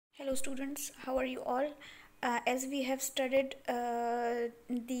Hello students, how are you all? As we have studied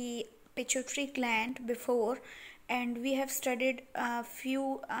the pituitary gland before, and we have studied a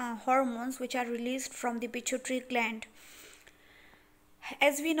few hormones which are released from the pituitary gland.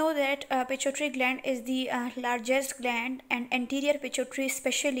 As we know that pituitary gland is the largest gland, and anterior pituitary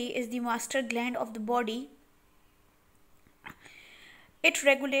especially is the master gland of the body. It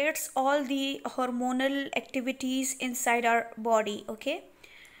regulates all the hormonal activities inside our body, okay?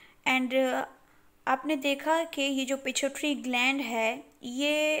 And आपने देखा कि ये जो pituitary gland है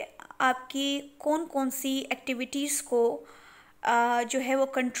ये आपकी कौन कौन सी एक्टिविटीज़ को जो है वो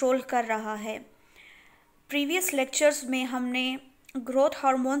कंट्रोल कर रहा है. प्रीवियस लेक्चर्स में हमने ग्रोथ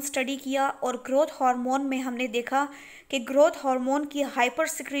हार्मोन स्टडी किया और ग्रोथ हार्मोन में हमने देखा कि ग्रोथ हार्मोन की हाइपर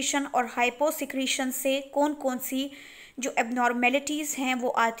सिक्रीशन और हाइपो सिक्रीशन से कौन कौन सी जो एबनॉर्मेलिटीज़ हैं वो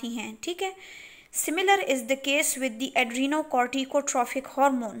आती हैं. ठीक है. Similar is the case with the adrenocorticotrophic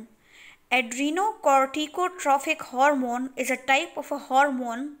hormone. Adrenocorticotrophic hormone is a type of a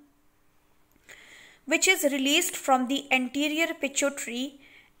hormone which is released from the anterior pituitary,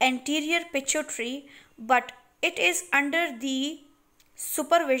 but it is under the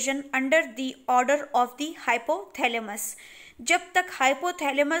supervision, under the order of the hypothalamus. जब तक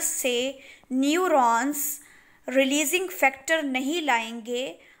hypothalamus से neurons releasing factor नहीं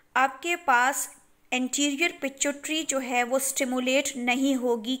लाएंगे आपके पास anterior pituitary जो है वो stimulate नहीं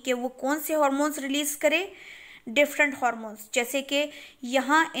होगी कि वो कौन से हार्मोन्स रिलीज करे, डिफरेंट हार्मोन्स. जैसे कि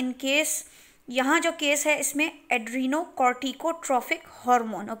यहाँ जो केस है इसमें एड्रीनोकॉर्टिकोट्रोफिक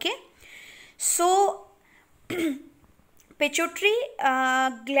hormone. Okay. So pituitary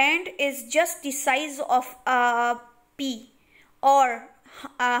gland is just the size of P, और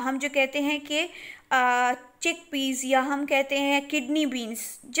हम जो कहते हैं कि चिक पीज या हम कहते हैं kidney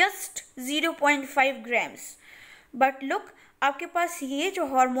beans, just 0.5 grams. But look, आपके पास ये जो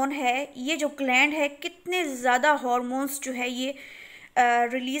हार्मोन है, ये जो ग्लैंड है, कितने ज़्यादा हार्मोन्स जो है ये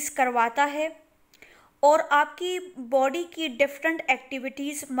रिलीज़ करवाता है, और आपकी बॉडी की different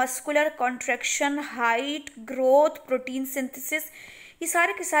activities, muscular contraction, height, growth, protein synthesis, ये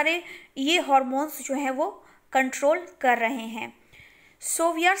सारे के सारे ये हार्मोन्स जो हैं वो कंट्रोल कर रहे हैं.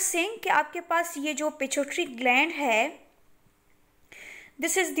 सो वी आर सेइंग कि आपके पास ये जो पिट्यूटरी ग्लैंड है,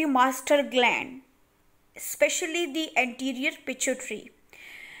 this is the master gland, specially the anterior pituitary.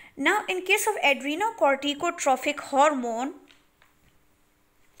 Now in case of एड्रीनोकॉर्टिकोट्रोफिक hormone,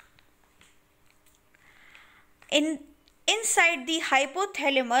 inside the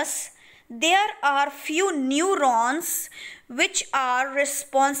hypothalamus there are few neurons which are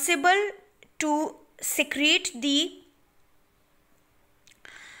responsible to secrete the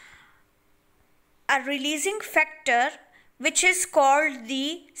a releasing factor which is called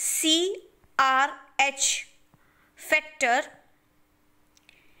the CRH factor.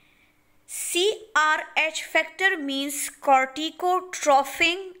 CRH factor means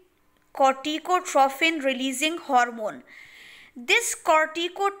corticotrophin releasing hormone. This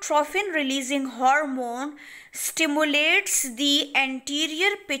corticotrophin releasing hormone stimulates the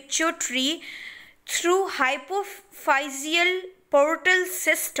anterior pituitary through hypophyseal portal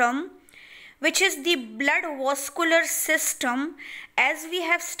system, which is the blood vascular system. As we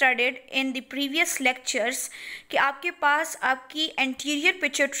have studied in the previous lectures कि आपके पास आपकी anterior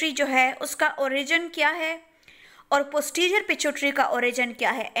pituitary जो है उसका origin क्या है और posterior pituitary का origin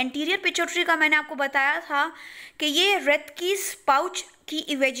क्या है. anterior pituitary का मैंने आपको बताया था कि ये रक्त की pouch की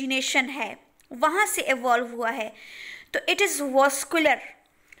इवेजिनेशन है, वहाँ से evolve हुआ है, तो it is vascular,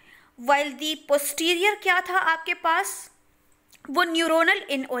 while the posterior क्या था आपके पास, वो न्यूरोनल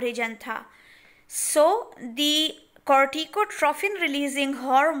in origin था. So the corticotrophin releasing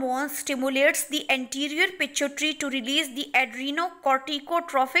hormone stimulates the anterior pituitary to release the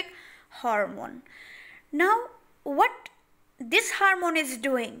adrenocorticotrophic hormone. Now what this hormone is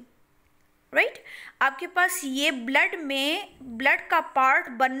doing, right? आपके पास ये ब्लड का part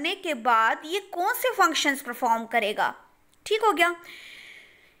बनने के बाद ये कौन से फंक्शंस परफॉर्म करेगा. ठीक हो गया.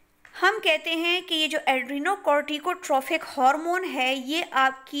 हम कहते हैं कि ये जो एड्रीनोकॉर्टिकोट्रोफिक हार्मोन है ये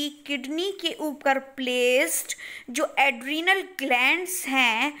आपकी किडनी के ऊपर प्लेस्ड जो एड्रीनल ग्लैंड्स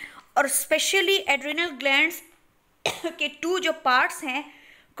हैं, और स्पेशली एड्रीनल ग्लैंड्स के टू जो पार्ट्स हैं,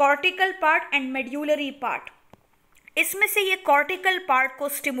 cortical part and medullary part, इसमें से ये कॉर्टिकल पार्ट को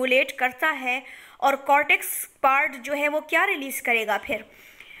स्टिमुलेट करता है, और कॉर्टेक्स पार्ट जो है वो क्या रिलीज करेगा, फिर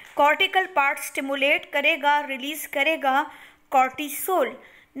कॉर्टिकल पार्ट स्टिमुलेट करेगा, रिलीज करेगा cortisol.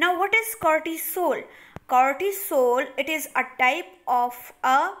 Now what is cortisol? Cortisol, it is a type of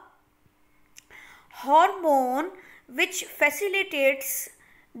a hormone which facilitates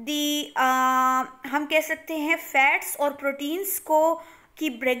the हम कह सकते हैं फैट्स और प्रोटीन्स को की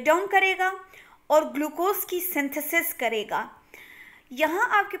ब्रेकडाउन करेगा और ग्लूकोज की सिंथेसिस करेगा। यहाँ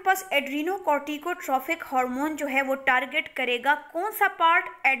आपके पास एड्रीनोकॉर्टिकोट्रॉफिक हार्मोन जो है वो टारगेट करेगा कौन सा पार्ट,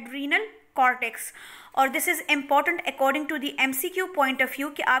 एड्रीनल कॉर्टेक्स। और this is important according to the MCQ point of view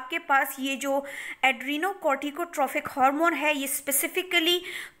कि आपके पास ये जो एड्रीनोकॉर्टिकोट्रॉफिक हार्मोन है ये स्पेसिफिकली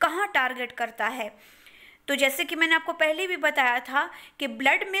कहाँ टारगेट करता है। तो जैसे कि मैंने आपको पहले भी बताया था कि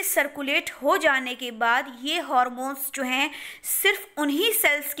ब्लड में सर्कुलेट हो जाने के बाद ये हार्मोन्स जो हैं सिर्फ उन्हीं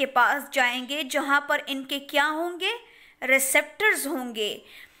सेल्स के पास जाएंगे जहाँ पर इनके क्या होंगे, रिसेप्टर्स होंगे।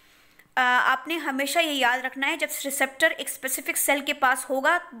 आपने हमेशा ये याद रखना है, जब रिसेप्टर एक स्पेसिफिक सेल के पास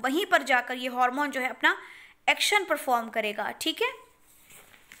होगा वहीं पर जाकर ये हार्मोन जो है अपना एक्शन परफॉर्म करेगा। ठीक है।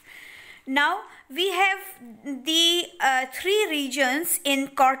 Now we have the three regions in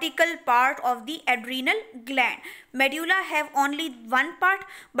cortical part of the adrenal gland. Medulla have only one part,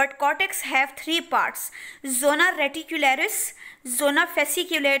 but cortex have three parts: zona reticularis, zona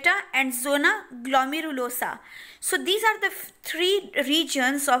fasciculata, and zona glomerulosa. So these are the three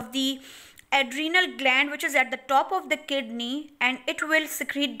regions of the adrenal gland which is at the top of the kidney, and it will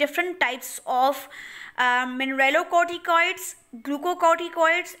secrete different types of mineralocorticoids,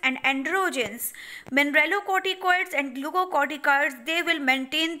 glucocorticoids, and androgens. Mineralocorticoids and glucocorticoids, they will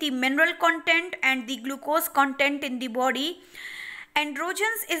maintain the mineral content and the glucose content in the body.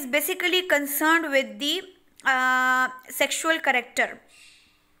 Androgens is basically concerned with the sexual character.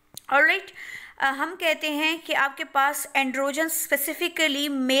 Alright, हम कहते हैं कि आपके पास androgen specifically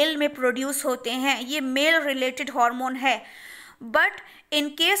mail में produce होते हैं, ये mail related hormone है। But in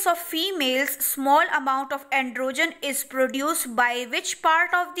case of females, small amount of androgen is produced by which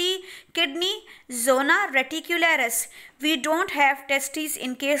part of the kidney? Zona reticularis. We don't have testes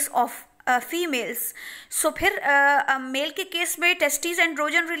in case of females. So फिर mail के case में testis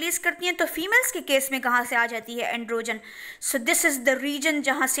androgen release करती हैं, तो females के case में कहाँ से आ जाती है androgen? So this is the reason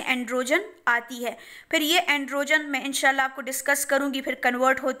जहाँ से एंड्रोजन आती है। फिर ये एंड्रोजन मैं इंशाल्लाह आपको डिस्कस करूँगी, फिर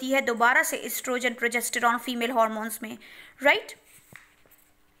कन्वर्ट होती है दोबारा से एस्ट्रोजन प्रोजेस्टेरॉन फीमेल हार्मोन्स में, right?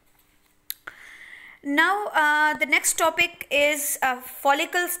 Now the next topic is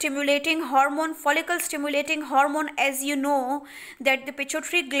follicle stimulating hormone. Follicle stimulating hormone, as you know that the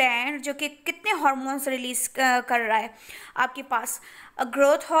pituitary gland जो कि कितने hormones release कर रहा है आपके पास?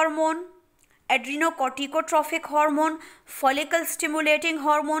 growth hormone, adrenocorticotrophic hormone, follicle stimulating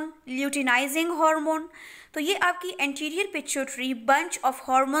hormone, luteinizing hormone. तो ये आपकी anterior pituitary bunch of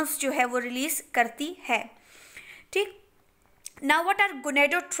hormones जो है वो release करती है, ठीक? Now what are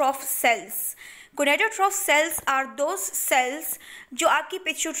gonadotroph cells? Gonadotroph cells are those cells जो आपकी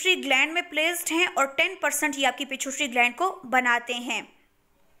पिट्यूटरी ग्लैंड में प्लेस्ड हैं और 10% ये आपकी पिट्यूटरी ग्लैंड को बनाते हैं।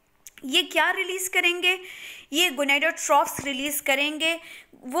 ये क्या रिलीज करेंगे? ये गोनेडोट्रॉफ्स रिलीज करेंगे।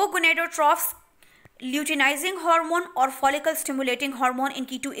 वो गोनेडोट्रॉफ्स ल्यूटिनाइजिंग हार्मोन और फॉलिकल स्टिमुलेटिंग हार्मोन,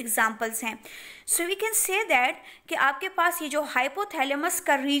 इनकी 2 एग्जांपल्स हैं। So we can say that कि आपके पास ये जो हाइपोथैलेमस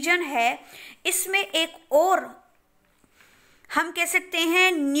का रीजन है इसमें एक और हम कह सकते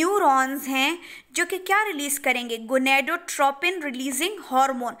हैं न्यूरॉन्स हैं जो कि क्या रिलीज करेंगे? Gonadotropin releasing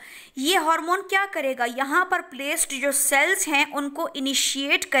hormone. ये हार्मोन क्या करेगा? यहाँ पर प्लेस्ड जो सेल्स हैं उनको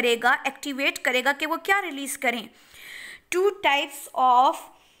इनिशिएट करेगा, एक्टिवेट करेगा कि वो क्या रिलीज करें? 2 types of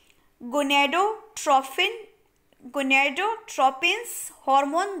gonadotropins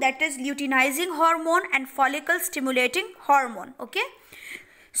hormone, that is luteinizing hormone and follicle stimulating hormone. Okay,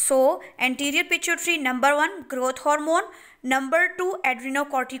 so anterior pituitary, number 1 growth hormone, number 2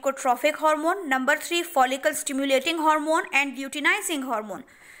 adrenocorticotrophic hormone, number 3 follicle stimulating hormone and luteinizing hormone.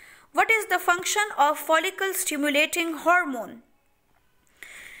 What is the function of follicle stimulating hormone?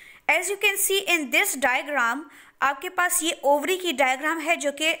 As you can see in this diagram, आपके पास ये ovary की diagram है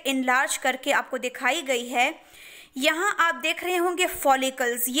जो कि enlarge करके आपको दिखाई गई है। यहाँ आप देख रहे होंगे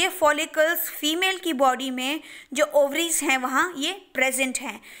फॉलिकल्स। ये फॉलिकल्स फीमेल की बॉडी में जो ओवरीज हैं वहाँ ये प्रेजेंट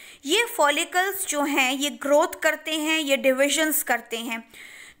हैं। ये फॉलिकल्स जो हैं ये ग्रोथ करते हैं, ये डिविजन्स करते हैं।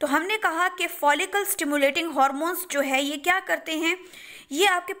 तो हमने कहा कि फॉलिकल स्टिमुलेटिंग हार्मोन्स जो है ये क्या करते हैं? ये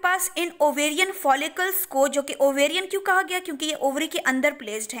आपके पास इन ओवेरियन फॉलिकल्स को, जो कि ओवेरियन क्यों कहा गया? क्योंकि ये ओवरी के अंदर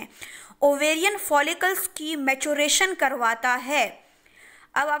प्लेस्ड हैं। ओवेरियन फॉलिकल्स की मैचुरेशन करवाता है।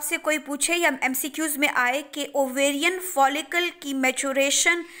 अब आपसे कोई पूछे या एमसीक्यूज में आए कि ओवेरियन फॉलिकल की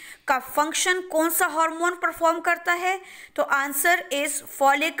मैचुरेशन का फंक्शन कौन सा हार्मोन परफॉर्म करता है, तो answer is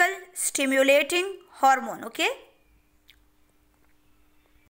follicle stimulating hormone. Okay.